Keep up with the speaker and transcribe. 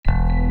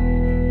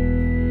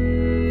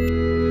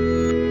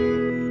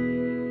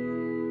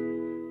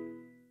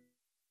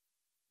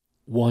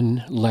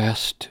one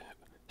last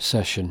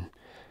session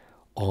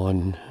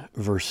on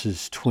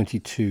verses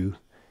 22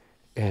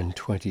 and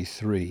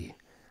 23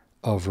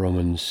 of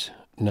Romans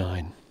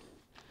 9.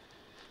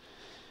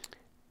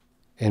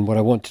 And what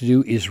I want to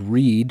do is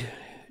read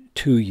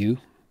to you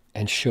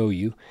and show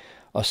you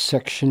a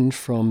section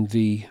from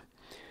the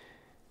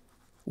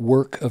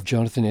work of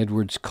Jonathan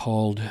Edwards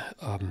called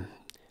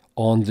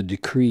On the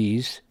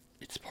Decrees.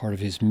 It's part of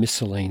his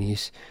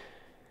Miscellanies.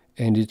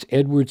 And it's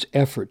Edwards'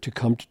 effort to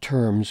come to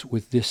terms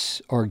with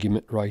this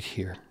argument right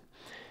here.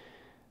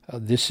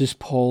 This is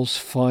Paul's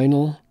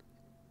final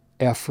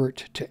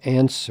effort to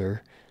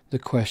answer the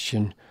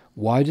question,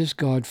 why does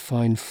God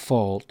find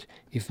fault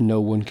if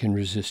no one can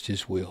resist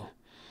his will?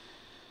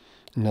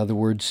 In other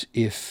words,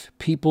 if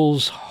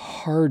people's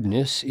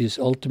hardness is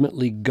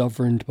ultimately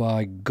governed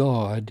by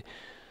God,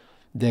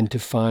 then to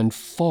find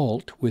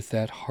fault with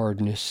that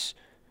hardness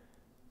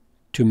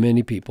to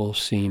many people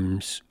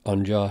seems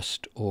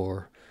unjust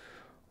or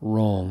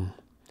wrong.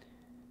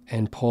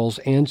 And Paul's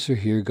answer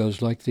here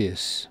goes like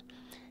this.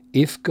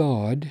 If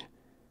God,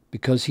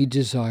 because he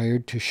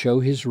desired to show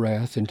his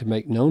wrath and to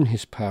make known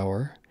his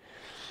power,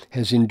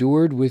 has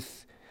endured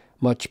with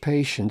much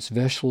patience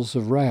vessels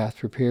of wrath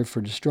prepared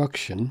for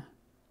destruction,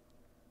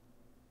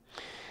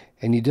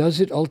 and he does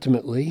it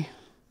ultimately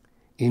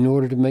in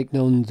order to make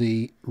known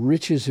the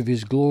riches of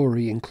his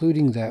glory,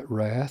 including that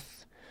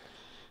wrath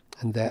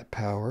and that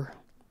power,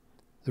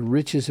 the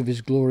riches of his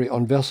glory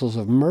on vessels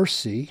of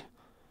mercy,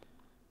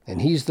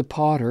 and he's the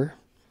potter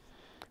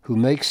who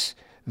makes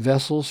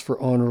vessels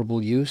for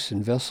honorable use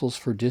and vessels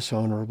for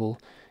dishonorable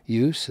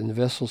use, and the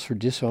vessels for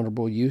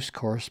dishonorable use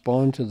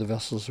correspond to the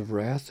vessels of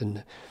wrath, and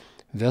the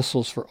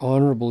vessels for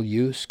honorable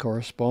use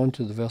correspond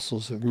to the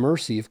vessels of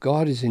mercy. If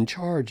God is in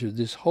charge of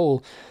this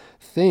whole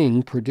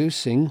thing,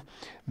 producing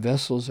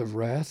vessels of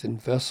wrath and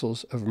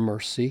vessels of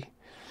mercy,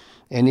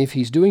 and if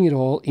he's doing it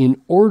all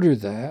in order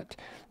that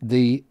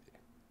he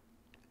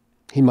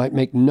might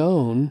make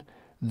known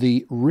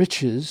the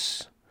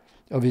riches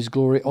of his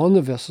glory on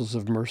the vessels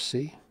of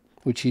mercy,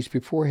 which he's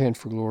beforehand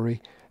for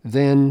glory,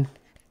 then,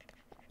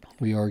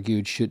 we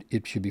argued,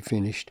 it should be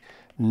finished.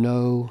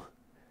 No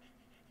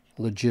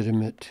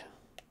legitimate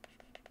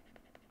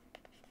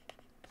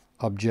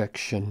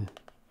objection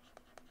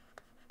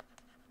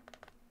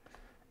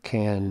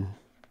can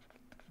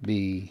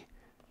be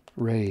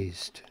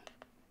raised.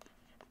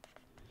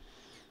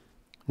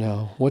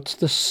 Now, what's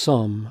the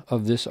sum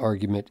of this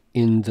argument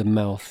in the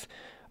mouth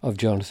of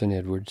Jonathan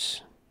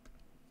Edwards?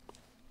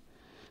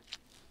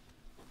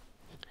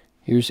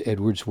 Here's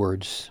Edwards'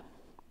 words.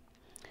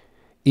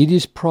 It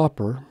is a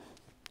proper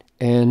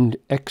and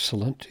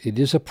excellent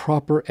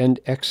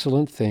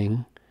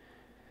thing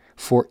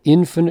for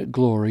infinite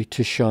glory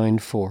to shine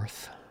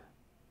forth.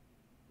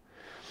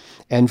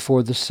 And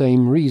for the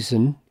same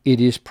reason,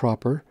 it is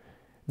proper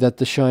that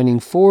the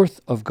shining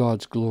forth of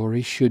God's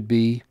glory should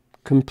be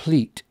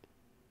complete.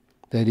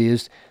 That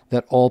is,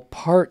 that all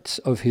parts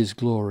of his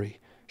glory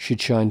should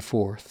shine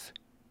forth,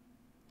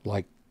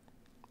 like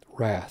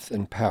wrath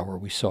and power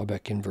we saw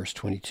back in verse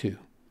 22.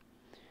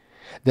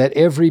 That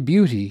every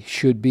beauty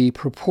should be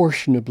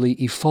proportionably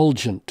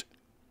effulgent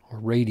or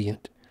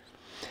radiant.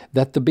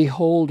 That the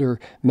beholder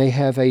may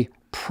have a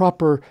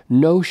proper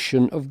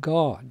notion of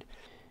God.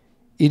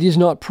 It is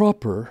not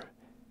proper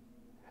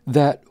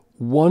that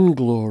one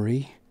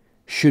glory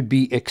should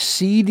be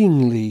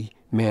exceedingly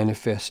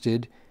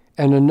manifested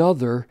and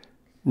another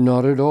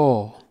not at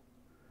all.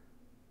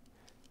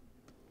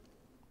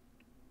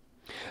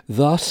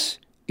 Thus,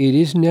 it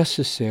is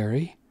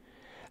necessary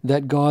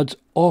that God's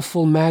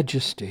awful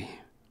majesty,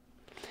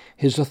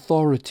 his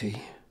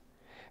authority,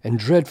 and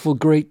dreadful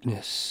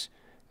greatness,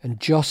 and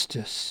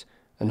justice,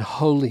 and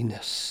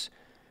holiness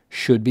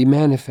should be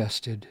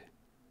manifested.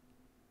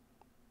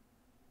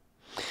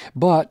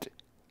 But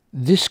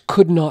this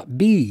could not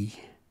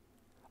be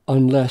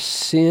unless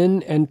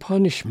sin and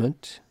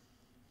punishment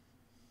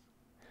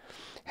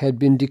had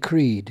been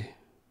decreed,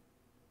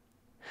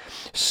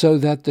 so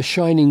that the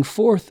shining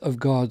forth of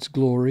God's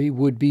glory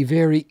would be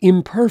very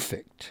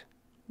imperfect.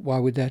 Why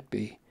would that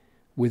be?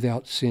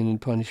 Without sin and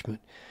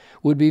punishment.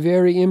 Would be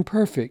very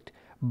imperfect,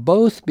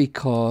 both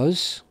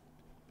because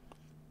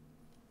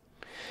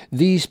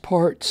these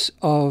parts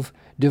of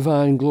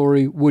divine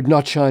glory would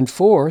not shine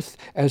forth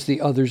as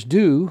the others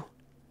do,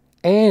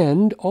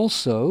 and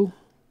also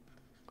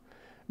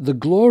the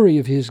glory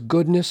of his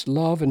goodness,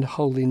 love, and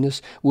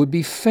holiness would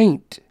be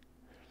faint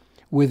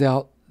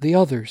without the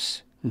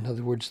others. In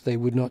other words, they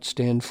would not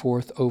stand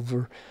forth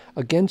over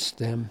against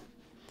them.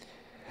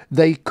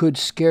 They could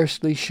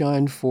scarcely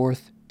shine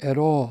forth at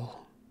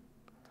all.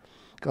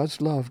 God's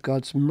love,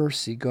 God's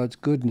mercy, God's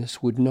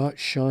goodness would not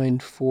shine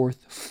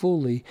forth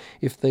fully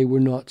if they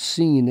were not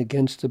seen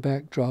against the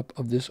backdrop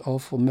of this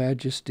awful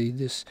majesty,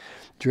 this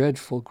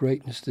dreadful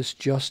greatness, this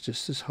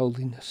justice, this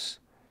holiness.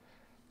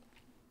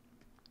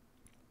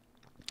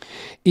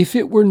 If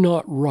it were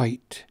not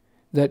right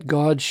that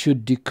God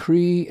should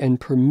decree and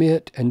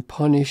permit and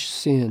punish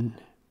sin,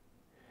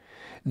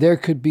 there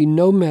could be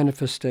no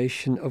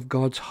manifestation of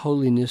God's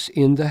holiness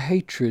in the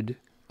hatred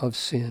of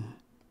sin.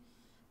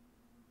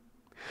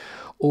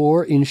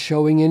 or in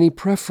showing any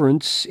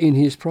preference in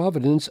his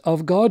providence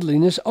of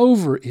godliness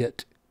over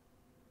it.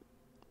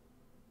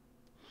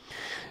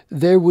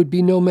 There would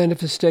be no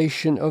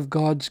manifestation of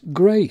God's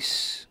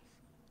grace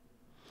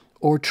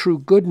or true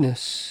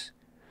goodness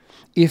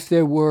if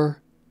there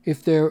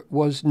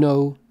was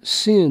no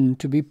sin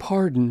to be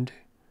pardoned,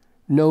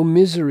 no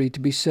misery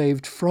to be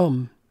saved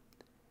from.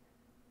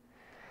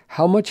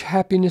 How much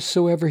happiness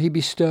soever he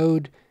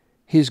bestowed,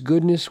 his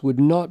goodness would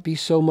not be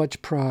so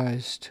much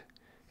prized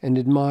and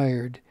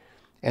admired,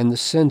 and the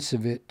sense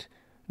of it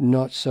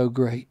not so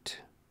great.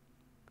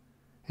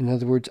 In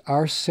other words,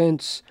 our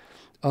sense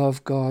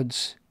of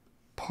God's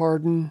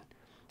pardon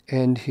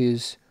and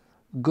his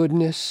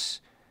goodness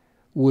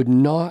would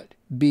not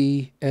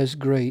be as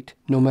great,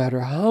 no matter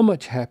how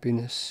much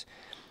happiness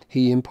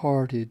he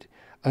imparted,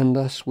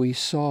 unless we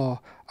saw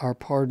our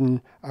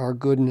pardon, our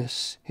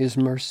goodness, his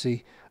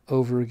mercy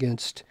over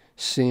against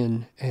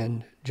sin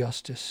and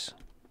justice.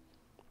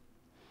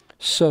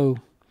 So,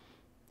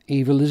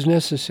 evil is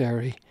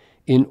necessary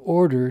in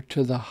order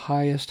to the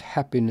highest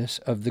happiness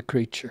of the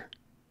creature.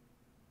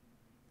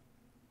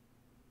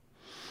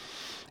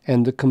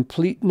 And the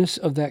completeness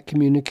of that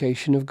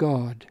communication of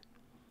God.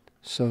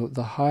 So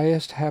the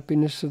highest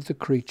happiness of the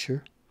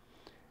creature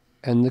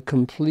and the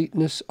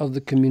completeness of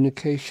the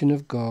communication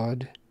of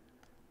God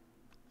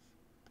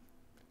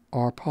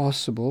are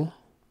possible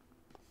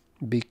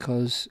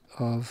because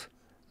of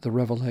the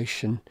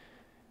revelation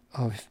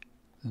of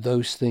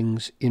those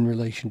things in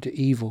relation to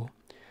evil,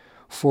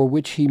 for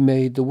which he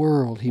made the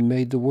world. He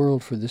made the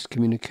world for this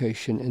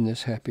communication and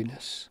this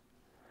happiness.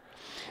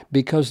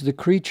 Because the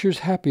creature's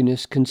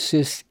happiness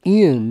consists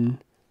in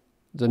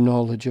the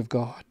knowledge of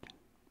God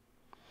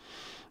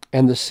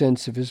and the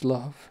sense of his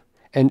love.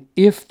 And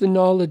if the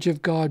knowledge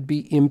of God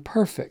be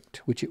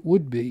imperfect, which it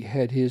would be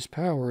had his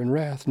power and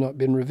wrath not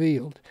been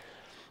revealed,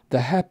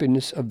 the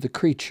happiness of the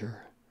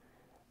creature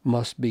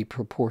must be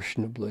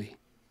proportionably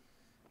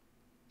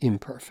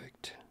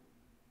imperfect.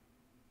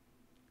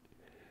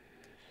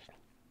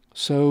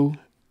 So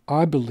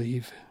I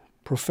believe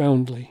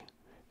profoundly,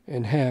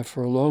 and have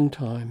for a long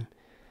time,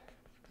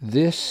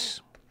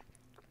 this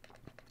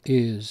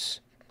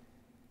is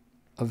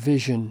a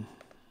vision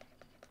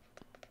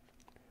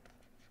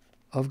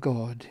of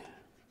God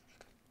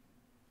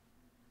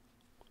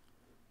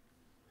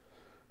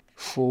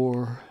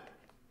for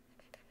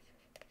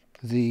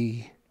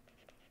the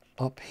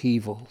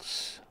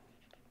upheavals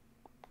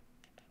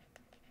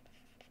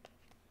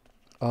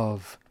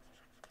of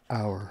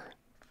our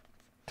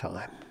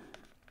time.